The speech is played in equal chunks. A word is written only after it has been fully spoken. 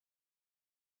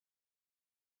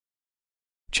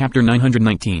Chapter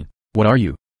 919. What are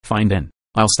you? Fine then.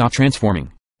 I'll stop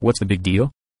transforming. What's the big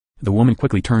deal? The woman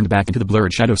quickly turned back into the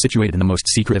blurred shadow situated in the most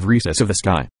secretive recess of the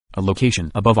sky, a location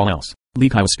above all else. Li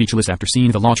Kai was speechless after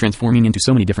seeing the law transforming into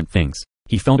so many different things.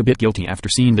 He felt a bit guilty after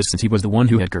seeing this since he was the one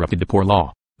who had corrupted the poor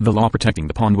law. The law protecting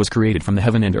the pond was created from the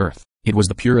heaven and earth. It was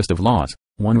the purest of laws,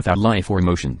 one without life or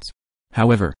emotions.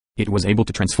 However, it was able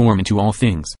to transform into all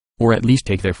things, or at least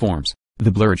take their forms.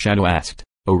 The blurred shadow asked,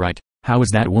 "Oh right, how is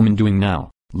that woman doing now?"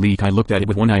 Li Kai looked at it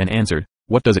with one eye and answered,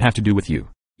 "What does it have to do with you?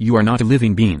 You are not a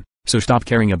living being, so stop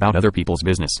caring about other people's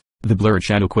business." The blurred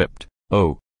shadow quipped,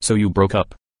 "Oh, so you broke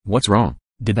up? What's wrong?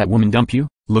 Did that woman dump you?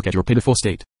 Look at your pitiful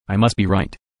state. I must be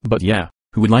right. But yeah,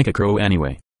 who would like a crow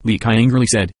anyway?" Li Kai angrily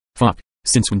said, "Fuck,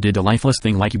 since when did a lifeless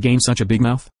thing like you gain such a big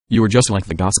mouth? You are just like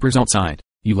the gossipers outside.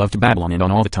 You love to babble on and on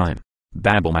all the time.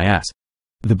 Babble my ass."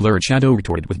 The blurred shadow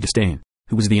retorted with disdain.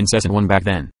 Who was the incessant one back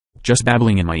then? Just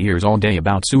babbling in my ears all day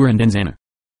about sewer and Denzana.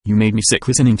 You made me sick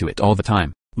listening to it all the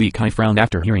time. Li Kai frowned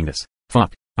after hearing this.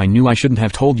 Fuck, I knew I shouldn't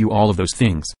have told you all of those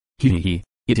things. Hee,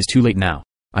 it is too late now.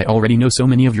 I already know so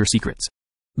many of your secrets.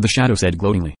 The shadow said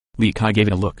gloatingly. Li Kai gave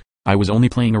it a look. I was only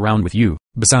playing around with you.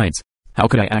 Besides, how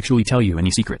could I actually tell you any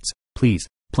secrets? Please,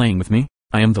 playing with me?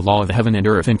 I am the law of the heaven and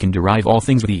earth and can derive all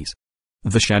things with ease.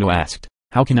 The shadow asked,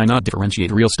 how can I not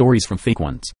differentiate real stories from fake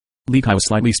ones? Li Kai was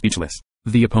slightly speechless.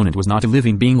 The opponent was not a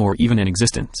living being or even an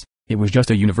existence. It was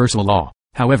just a universal law.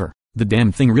 However, the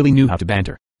damn thing really knew how to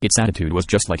banter. Its attitude was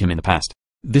just like him in the past.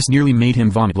 This nearly made him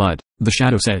vomit blood. The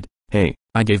shadow said, "Hey,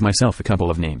 I gave myself a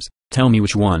couple of names. Tell me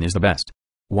which one is the best."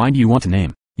 "Why do you want a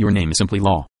name? Your name is simply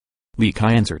Law." Li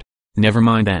Kai answered. "Never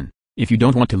mind then. If you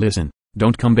don't want to listen,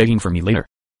 don't come begging for me later."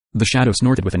 The shadow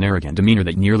snorted with an arrogant demeanor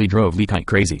that nearly drove Li Kai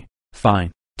crazy.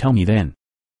 "Fine, tell me then."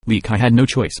 Li Kai had no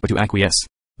choice but to acquiesce.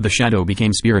 The shadow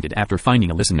became spirited after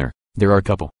finding a listener. "There are a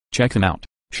couple. Check them out.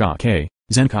 Sha Kai,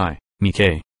 Zen Kai, Mi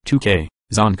Kai, 2K,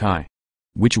 Zan Kai.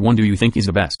 Which one do you think is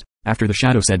the best?" After the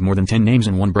shadow said more than 10 names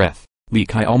in one breath, Li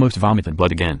Kai almost vomited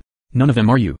blood again. "None of them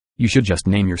are you. You should just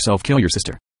name yourself Kill Your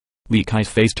Sister." Li Kai's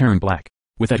face turned black.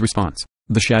 With that response,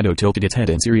 the shadow tilted its head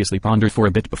and seriously pondered for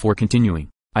a bit before continuing.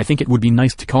 "I think it would be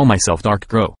nice to call myself Dark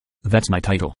Crow. That's my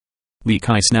title." Li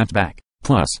Kai snapped back.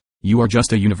 "Plus, you are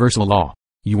just a universal law.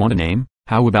 You want a name?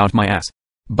 How about my ass?"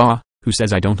 "Bah, who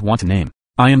says I don't want a name?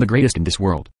 I am the greatest in this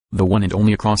world, the one and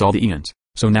only across all the eons,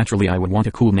 so naturally I would want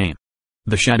a cool name."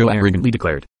 The shadow arrogantly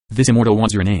declared, "This immortal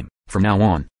wants your name. From now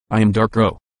on, I am Dark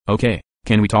Crow. Okay,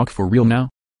 can we talk for real now?"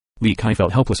 Li Kai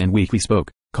felt helpless and weakly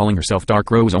spoke. Calling herself Dark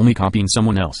Crow was only copying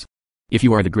someone else. If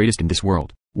you are the greatest in this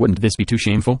world, wouldn't this be too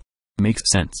shameful? Makes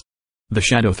sense. The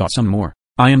shadow thought some more.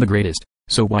 "I am the greatest,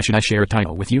 so why should I share a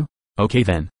title with you? Okay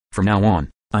then, from now on,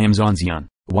 I am Zanxian."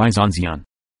 "Why Zanxian?"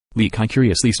 Li Kai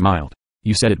curiously smiled.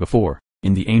 "You said it before,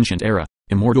 in the ancient era,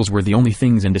 immortals were the only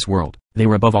things in this world, they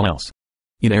were above all else."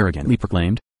 It arrogantly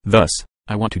proclaimed. "Thus,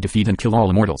 I want to defeat and kill all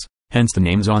immortals, hence the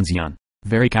name Zanxian.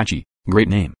 Very catchy, great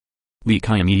name." Li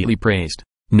Kai immediately praised.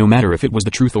 No matter if it was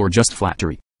the truth or just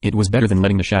flattery, it was better than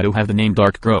letting the shadow have the name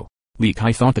Dark Crow. Li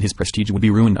Kai thought that his prestige would be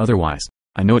ruined otherwise.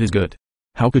 "I know it is good.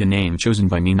 How could a name chosen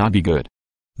by me not be good?"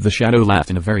 The shadow laughed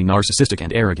in a very narcissistic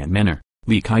and arrogant manner.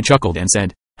 Li Kai chuckled and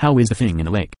said, "How is the thing in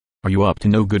the lake? Are you up to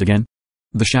no good again?"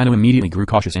 The shadow immediately grew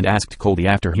cautious and asked coldly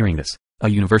after hearing this. A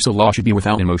universal law should be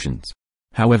without emotions.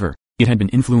 However, it had been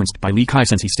influenced by Li Kai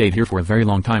since he stayed here for a very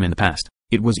long time in the past.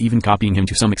 It was even copying him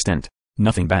to some extent.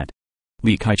 Nothing bad.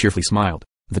 Li Kai cheerfully smiled.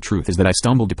 "The truth is that I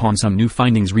stumbled upon some new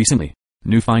findings recently."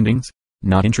 "New findings?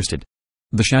 Not interested."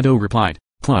 The shadow replied.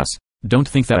 "Plus, don't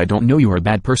think that I don't know you are a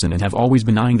bad person and have always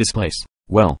been eyeing this place.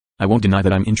 Well, I won't deny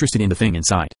that I'm interested in the thing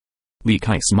inside." Li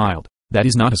Kai smiled. "That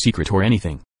is not a secret or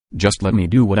anything. Just let me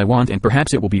do what I want and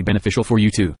perhaps it will be beneficial for you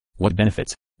too." "What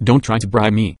benefits? Don't try to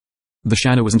bribe me." The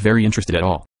shadow wasn't very interested at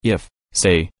all. "If,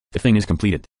 say, the thing is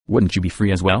completed, wouldn't you be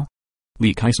free as well?"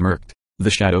 Li Kai smirked.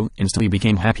 The shadow instantly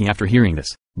became happy after hearing this,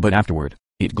 but afterward,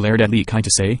 it glared at Li Kai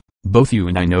to say, "Both you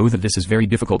and I know that this is very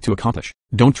difficult to accomplish.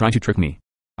 Don't try to trick me.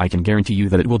 I can guarantee you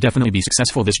that it will definitely be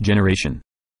successful this generation."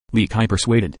 Li Kai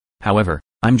persuaded. "However,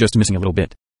 I'm just missing a little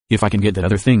bit. If I can get that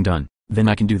other thing done, then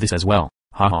I can do this as well.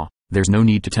 Haha, there's no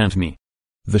need to tempt me."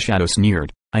 The shadow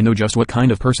sneered. "I know just what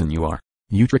kind of person you are.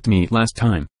 You tricked me last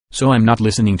time, so I'm not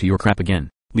listening to your crap again."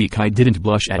 Li Kai didn't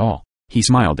blush at all. He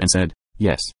smiled and said,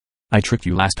 "Yes. I tricked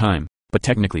you last time, but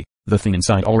technically, the thing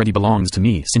inside already belongs to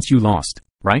me since you lost,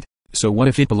 right? So what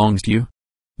if it belongs to you?"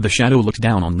 The shadow looked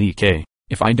down on Li Kai.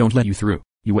 "If I don't let you through,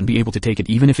 you wouldn't be able to take it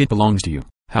even if it belongs to you.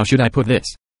 How should I put this?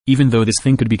 Even though this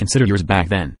thing could be considered yours back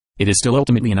then, it is still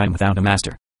ultimately an item without a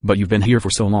master. But you've been here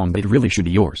for so long that it really should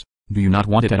be yours. Do you not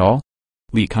want it at all?"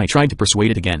 Li Kai tried to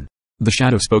persuade it again. The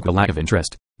shadow spoke with a lack of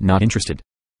interest. "Not interested."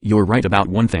 You're right about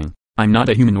one thing. I'm not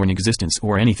a human or an existence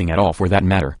or anything at all for that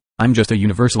matter. I'm just a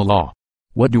universal law.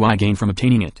 What do I gain from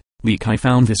obtaining it? Li Kai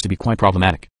found this to be quite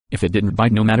problematic. If it didn't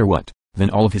bite no matter what,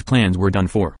 then all of his plans were done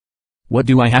for. What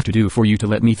do I have to do for you to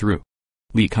let me through?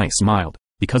 Li Kai smiled.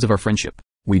 Because of our friendship,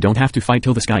 we don't have to fight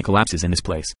till the sky collapses in this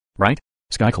place, right?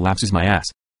 Sky collapses my ass.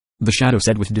 The shadow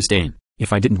said with disdain.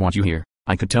 If I didn't want you here,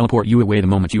 I could teleport you away the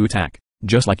moment you attack.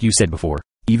 Just like you said before,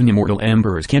 even immortal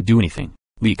emperors can't do anything.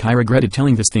 Li Kai regretted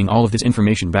telling this thing all of this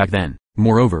information back then.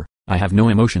 Moreover, I have no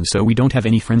emotion, so we don't have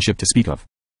any friendship to speak of.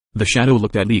 The shadow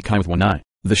looked at Li Kai with one eye.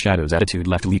 The shadow's attitude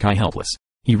left Li Kai helpless.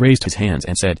 He raised his hands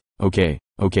and said, okay,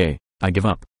 I give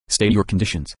up. State your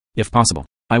conditions. If possible,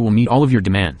 I will meet all of your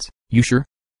demands. You sure?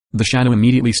 The shadow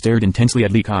immediately stared intensely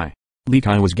at Li Kai. Li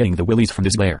Kai was getting the willies from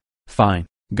this glare. Fine,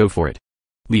 go for it.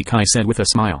 Li Kai said with a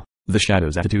smile. The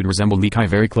shadow's attitude resembled Li Kai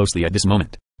very closely at this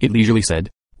moment. It leisurely said,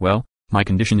 well, my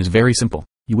condition is very simple.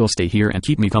 You will stay here and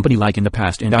keep me company like in the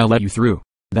past and I'll let you through.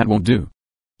 That won't do.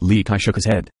 Li Kai shook his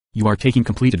head. You are taking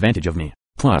complete advantage of me.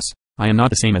 Plus, I am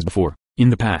not the same as before. In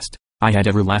the past, I had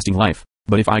everlasting life,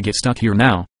 but if I get stuck here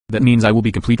now, that means I will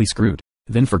be completely screwed.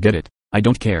 Then forget it. I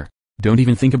don't care. Don't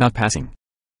even think about passing.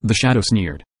 The shadow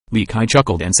sneered. Li Kai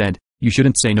chuckled and said, you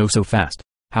shouldn't say no so fast.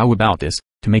 How about this?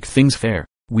 To make things fair,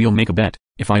 we'll make a bet.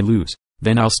 If I lose,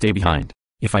 then I'll stay behind.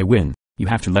 If I win, you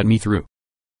have to let me through.